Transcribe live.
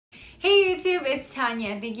it's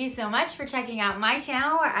Tanya, and thank you so much for checking out my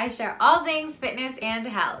channel where I share all things fitness and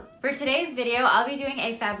health. For today's video, I'll be doing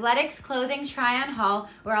a Fabletics clothing try-on haul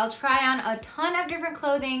where I'll try on a ton of different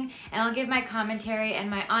clothing and I'll give my commentary and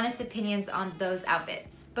my honest opinions on those outfits.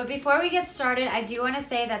 But before we get started, I do want to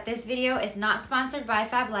say that this video is not sponsored by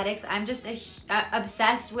Fabletics. I'm just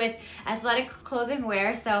obsessed with athletic clothing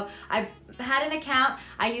wear, so I had an account,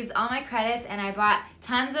 I used all my credits, and I bought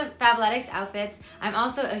tons of Fabletics outfits. I'm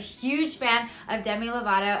also a huge fan of Demi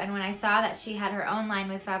Lovato, and when I saw that she had her own line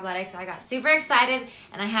with Fabletics, I got super excited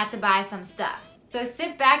and I had to buy some stuff. So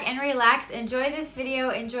sit back and relax, enjoy this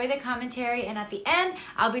video, enjoy the commentary, and at the end,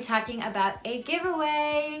 I'll be talking about a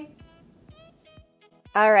giveaway.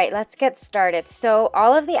 All right, let's get started. So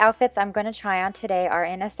all of the outfits I'm going to try on today are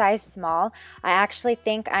in a size small. I actually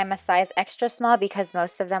think I'm a size extra small because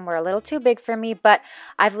most of them were a little too big for me, but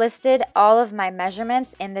I've listed all of my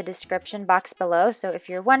measurements in the description box below. So if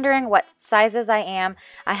you're wondering what sizes I am,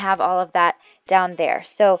 I have all of that down there.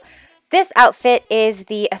 So this outfit is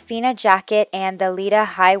the Afina jacket and the Lita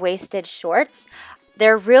high-waisted shorts.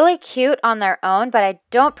 They're really cute on their own, but I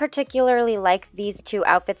don't particularly like these two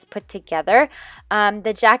outfits put together.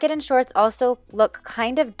 The jacket and shorts also look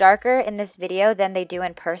kind of darker in this video than they do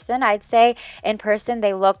in person. I'd say in person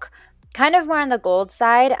they look kind of more on the gold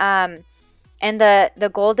side. And the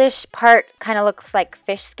goldish part kind of looks like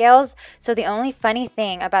fish scales. So the only funny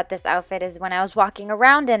thing about this outfit is when I was walking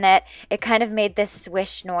around in it, it kind of made this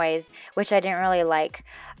swish noise, which I didn't really like.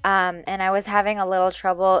 And I was having a little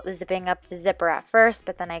trouble zipping up the zipper at first,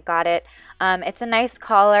 but then I got it. It's a nice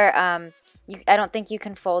collar. I don't think you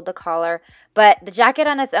can fold the collar, but the jacket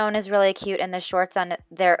on its own is really cute, and the shorts on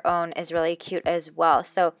their own is really cute as well.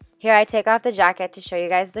 So here I take off the jacket to show you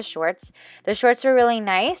guys the shorts. The shorts are really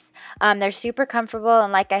nice. They're super comfortable,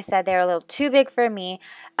 and like I said, they're a little too big for me.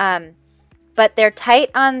 But they're tight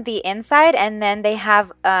on the inside, and then they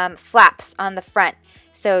have flaps on the front.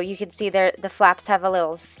 So you can see the flaps have a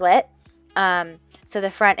little slit. So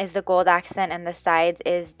the front is the gold accent and the sides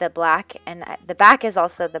is the black, and the back is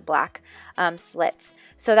also the black slits.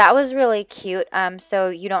 So that was really cute. So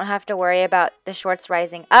you don't have to worry about the shorts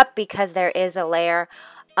rising up because there is a layer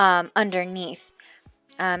underneath.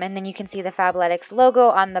 And then you can see the Fabletics logo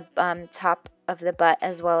on the top of the butt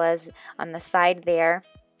as well as on the side there.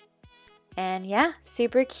 And yeah,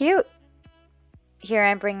 super cute. Here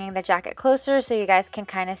I'm bringing the jacket closer so you guys can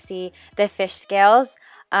kind of see the fish scales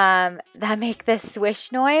that make this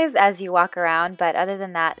swish noise as you walk around, but other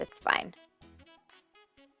than that, it's fine.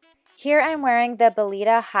 Here I'm wearing the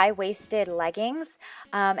Belita high-waisted leggings,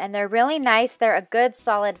 and they're really nice. They're a good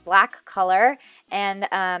solid black color, and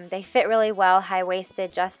they fit really well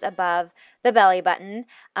high-waisted just above the belly button.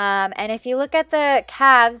 And if you look at the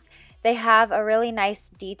calves, they have a really nice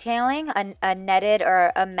detailing, a netted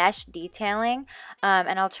or a mesh detailing,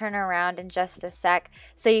 and I'll turn around in just a sec.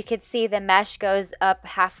 So you could see the mesh goes up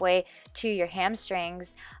halfway to your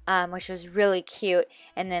hamstrings, which was really cute.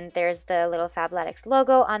 And then there's the little Fabletics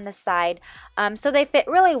logo on the side. So they fit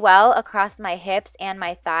really well across my hips and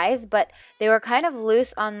my thighs, but they were kind of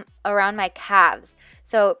loose around my calves.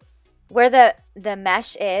 So where the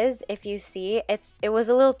mesh is, if you see, it was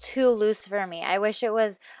a little too loose for me. I wish it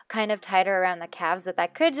was kind of tighter around the calves, but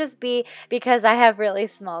that could just be because I have really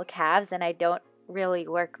small calves and I don't really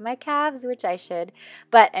work my calves, which I should.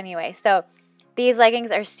 But anyway, so these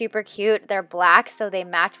leggings are super cute. They're black, so they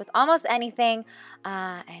match with almost anything.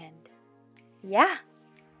 And yeah.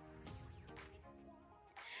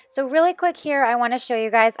 So really quick here, I want to show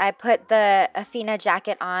you guys, I put the Afina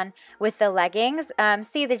jacket on with the leggings.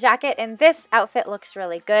 See, the jacket in this outfit looks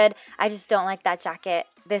really good. I just don't like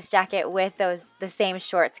this jacket with the same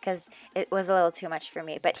shorts because it was a little too much for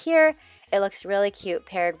me. But here, it looks really cute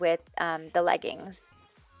paired with the leggings.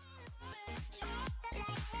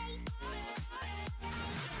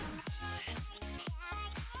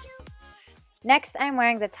 Next, I'm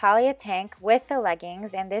wearing the Talia tank with the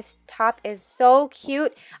leggings, and this top is so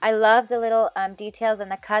cute. I love the little details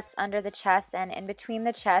and the cuts under the chest and in between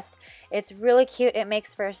the chest. It's really cute. It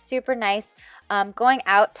makes for a super nice going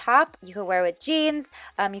out top. You could wear with jeans.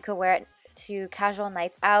 You could wear it to casual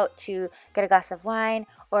nights out, to get a glass of wine,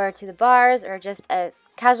 or to the bars, or just a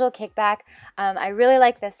casual kickback. I really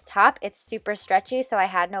like this top. It's super stretchy, so I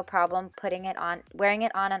had no problem wearing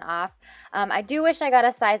it on and off. I do wish I got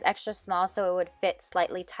a size extra small so it would fit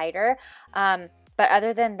slightly tighter. But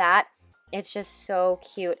other than that, it's just so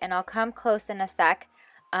cute. And I'll come close in a sec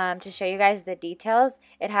to show you guys the details.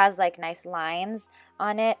 It has like nice lines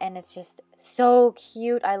on it, and it's just so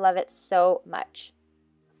cute. I love it so much.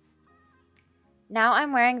 Now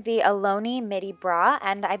I'm wearing the Aloni Midi Bra,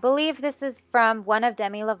 and I believe this is from one of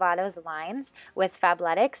Demi Lovato's lines with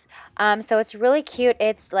Fabletics. So it's really cute.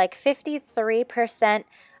 It's like 53%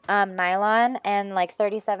 nylon and like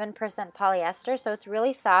 37% polyester, so it's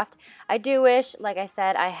really soft. I do wish, like I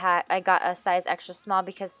said, I got a size extra small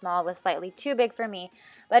because small was slightly too big for me,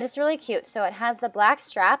 but it's really cute. So it has the black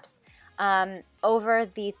straps over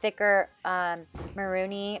the thicker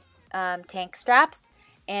maroony tank straps.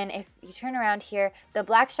 And if you turn around here, the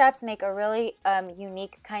black straps make a really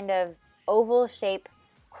unique kind of oval shape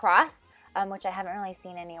cross, which I haven't really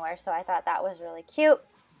seen anywhere. So I thought that was really cute.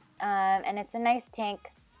 And it's a nice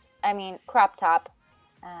crop top.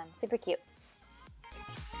 Super cute.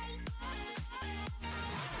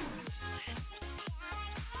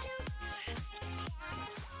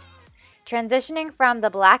 Transitioning from the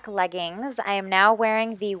black leggings, I am now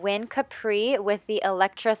wearing the Winn Capri with the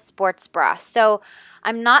Electra Sports Bra. So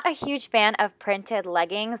I'm not a huge fan of printed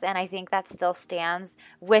leggings, and I think that still stands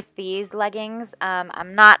with these leggings.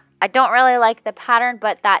 I don't really like the pattern,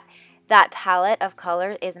 but that palette of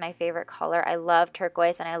color is my favorite color. I love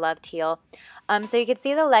turquoise and I love teal. So you can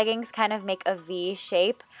see the leggings kind of make a V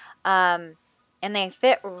shape, and they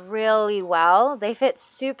fit really well. They fit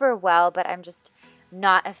super well, but I'm just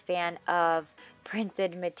not a fan of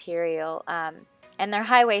printed material. And they're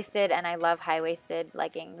high-waisted, and I love high-waisted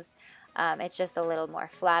leggings. It's just a little more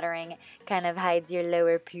flattering, kind of hides your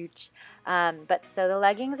lower pooch. But so the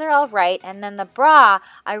leggings are all right. And then the bra,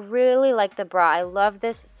 I really like the bra. I love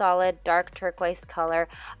this solid dark turquoise color.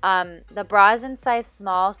 The bra is in size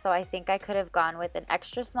small, so I think I could have gone with an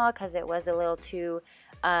extra small because it was a little too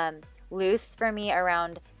loose for me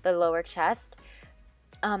around the lower chest.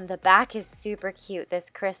 The back is super cute.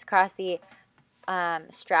 This crisscrossy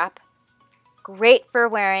strap. Great for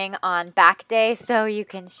wearing on back day, so you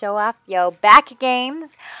can show off your back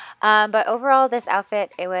gains. But overall, this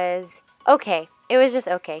outfit, it was okay. It was just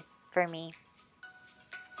okay for me.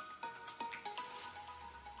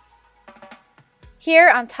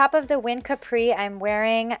 Here on top of the Winn Capri, I'm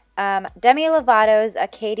wearing Demi Lovato's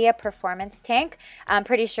Acadia Performance Tank. I'm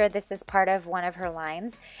pretty sure this is part of one of her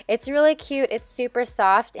lines. It's really cute. It's super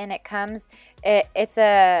soft, and it's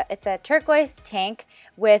a turquoise tank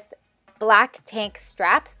with black tank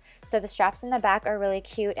straps. So the straps in the back are really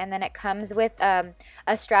cute, and then it comes with a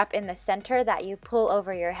strap in the center that you pull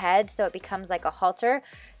over your head, so it becomes like a halter.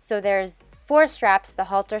 So there's 4 straps, the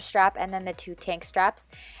halter strap and then the 2 tank straps.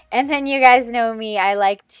 And then you guys know me, I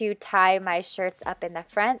like to tie my shirts up in the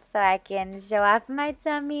front so I can show off my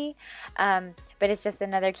tummy. But it's just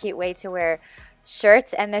another cute way to wear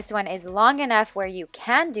shirts, and this one is long enough where you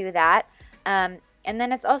can do that. And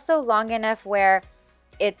then it's also long enough where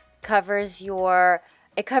it covers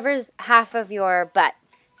half of your butt.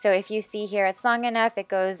 So if you see here, it's long enough, it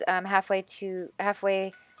goes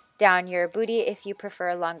halfway down your booty if you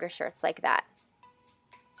prefer longer shirts like that.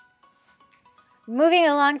 Moving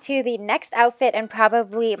along to the next outfit, and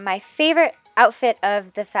probably my favorite outfit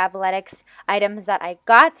of the Fabletics items that I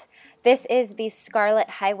got. This is the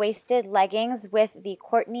Scarlett high-waisted leggings with the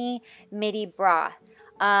Courtney Midi Bra.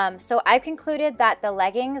 So I've concluded that the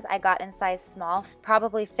leggings I got in size small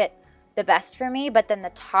probably fit the best for me, but then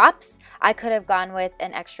the tops I could have gone with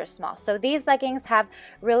an extra small. So these leggings have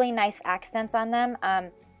really nice accents on them.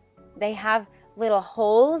 They have little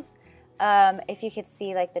holes, if you could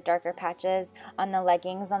see like the darker patches on the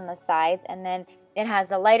leggings on the sides, and then it has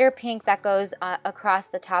the lighter pink that goes across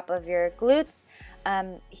the top of your glutes.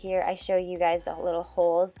 Here I show you guys the little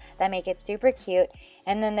holes that make it super cute.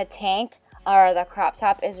 And then the tank or the crop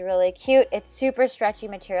top is really cute. It's super stretchy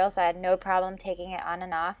material, so I had no problem taking it on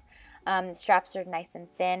and off. Straps are nice and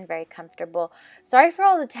thin, very comfortable. Sorry for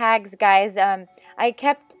all the tags, guys. I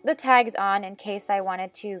kept the tags on in case I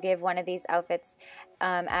wanted to give one of these outfits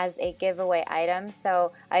as a giveaway item,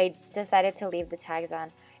 so I decided to leave the tags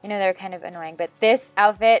on. You know, they're kind of annoying, but this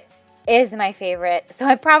outfit is my favorite, so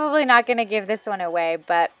I'm probably not going to give this one away,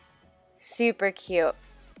 but super cute.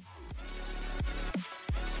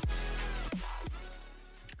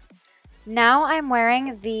 Now I'm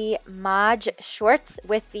wearing the Maj Shorts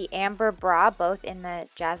with the Amber Bra, both in the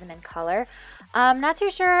Jasmine color. I'm not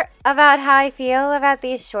too sure about how I feel about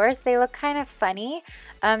these shorts. They look kind of funny.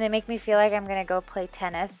 They make me feel like I'm going to go play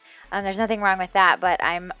tennis. There's nothing wrong with that, but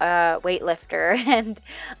I'm a weightlifter, and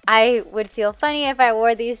I would feel funny if I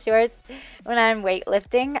wore these shorts when I'm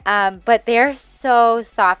weightlifting. But they're so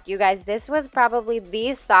soft, you guys. This was probably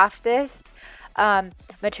the softest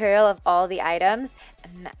material of all the items.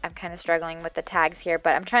 And I'm kind of struggling with the tags here,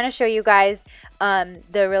 but I'm trying to show you guys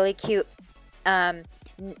the really cute I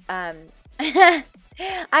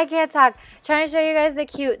can't talk. Trying to show you guys the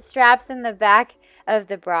cute straps in the back of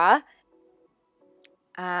the bra.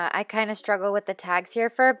 I kind of struggle with the tags here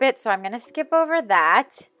for a bit, so I'm going to skip over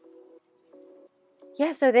that.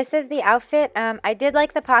 Yeah, so this is the outfit. I did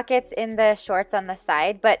like the pockets in the shorts on the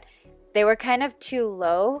side, but they were kind of too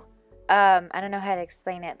low. I don't know how to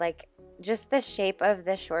explain it. Like, just the shape of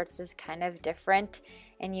the shorts is kind of different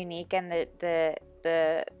and unique, and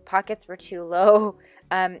the pockets were too low.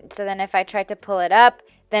 So then if I tried to pull it up,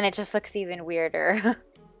 then it just looks even weirder.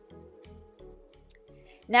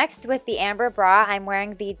 Next, with the amber bra, I'm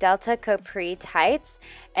wearing the Delta Capri tights,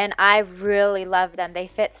 and I really love them. They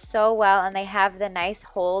fit so well, and they have the nice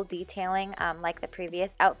hole detailing like the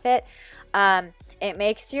previous outfit. It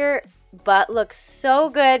makes your butt look so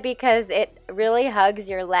good because it really hugs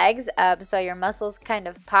your legs, so your muscles kind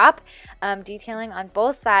of pop. Detailing on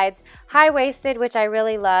both sides, high-waisted, which I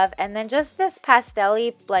really love, and then just this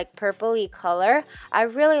pastel-y, like purpley color, I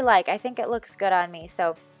really like. I think it looks good on me,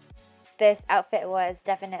 so this outfit was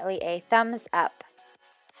definitely a thumbs up.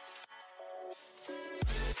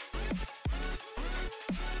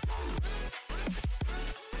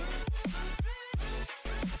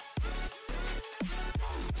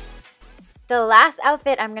 The last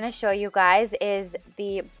outfit I'm going to show you guys is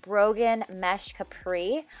the Brogan mesh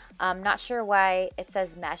capri. I'm not sure why it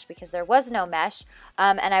says mesh because there was no mesh.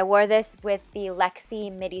 And I wore this with the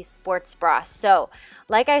Lexi Midi Sports Bra. So,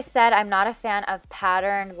 like I said, I'm not a fan of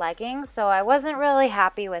patterned leggings, so I wasn't really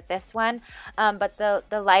happy with this one. But the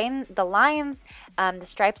lines, the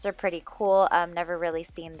stripes are pretty cool. Never really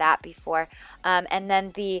seen that before. And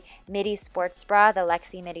then the Midi Sports Bra, the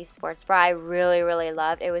Lexi Midi Sports Bra, I really, really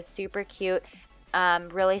loved. It was super cute.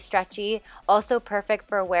 Really stretchy, also perfect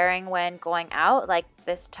for wearing when going out. Like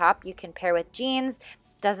this top you can pair with jeans,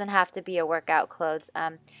 doesn't have to be a workout clothes.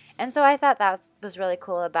 And so I thought that was really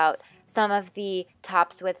cool about some of the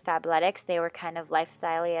tops with Fabletics. They were kind of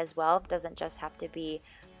lifestyle-y as well, doesn't just have to be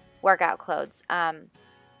workout clothes.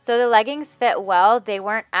 So the leggings fit well. They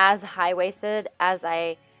weren't as high-waisted as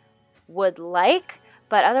I would like,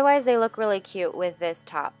 but otherwise they look really cute with this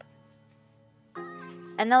top.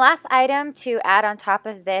 And the last item to add on top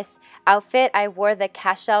of this outfit, I wore the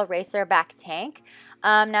Cashel Racerback tank.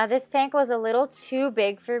 Now this tank was a little too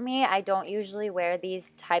big for me. I don't usually wear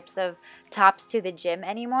these types of tops to the gym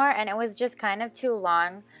anymore, and it was just kind of too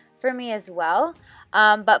long for me as well.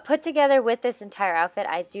 But put together with this entire outfit,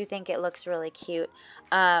 I do think it looks really cute.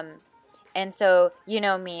 And so, you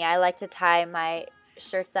know me, I like to tie my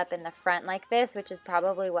shirts up in the front like this, which is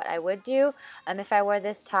probably what I would do if I wore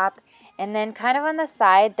this top. And then kind of on the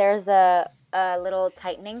side, there's a little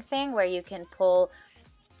tightening thing where you can pull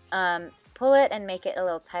it and make it a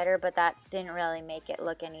little tighter, but that didn't really make it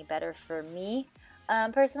look any better for me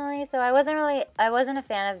personally. So I wasn't a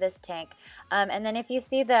fan of this tank. And then if you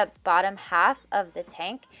see the bottom half of the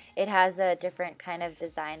tank, it has a different kind of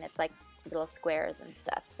design. It's like little squares and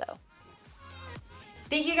stuff. So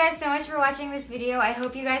thank you guys so much for watching this video. I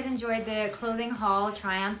hope you guys enjoyed the clothing haul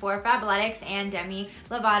try-on for Fabletics and Demi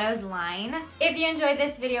Lovato's line. If you enjoyed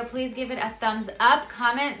this video, please give it a thumbs up,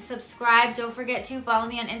 comment, subscribe. Don't forget to follow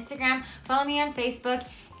me on Instagram, follow me on Facebook,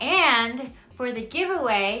 and for the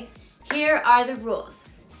giveaway, here are the rules.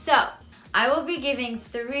 So, I will be giving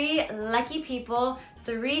 3 lucky people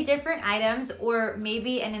 3 different items or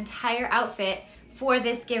maybe an entire outfit for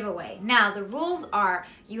this giveaway. Now, the rules are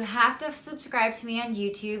you have to subscribe to me on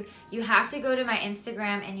YouTube, you have to go to my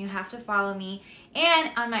Instagram, and you have to follow me.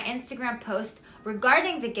 And on my Instagram post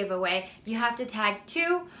regarding the giveaway, you have to tag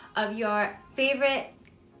 2 of your favorite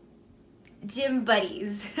gym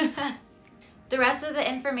buddies. The rest of the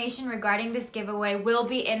information regarding this giveaway will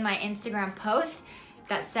be in my Instagram post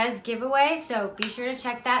that says giveaway, so be sure to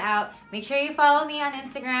check that out. Make sure you follow me on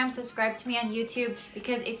Instagram, subscribe to me on YouTube,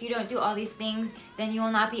 because if you don't do all these things, then you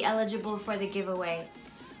will not be eligible for the giveaway.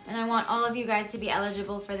 And I want all of you guys to be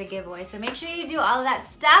eligible for the giveaway, so make sure you do all of that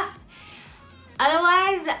stuff.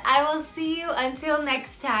 Otherwise, I will see you until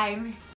next time.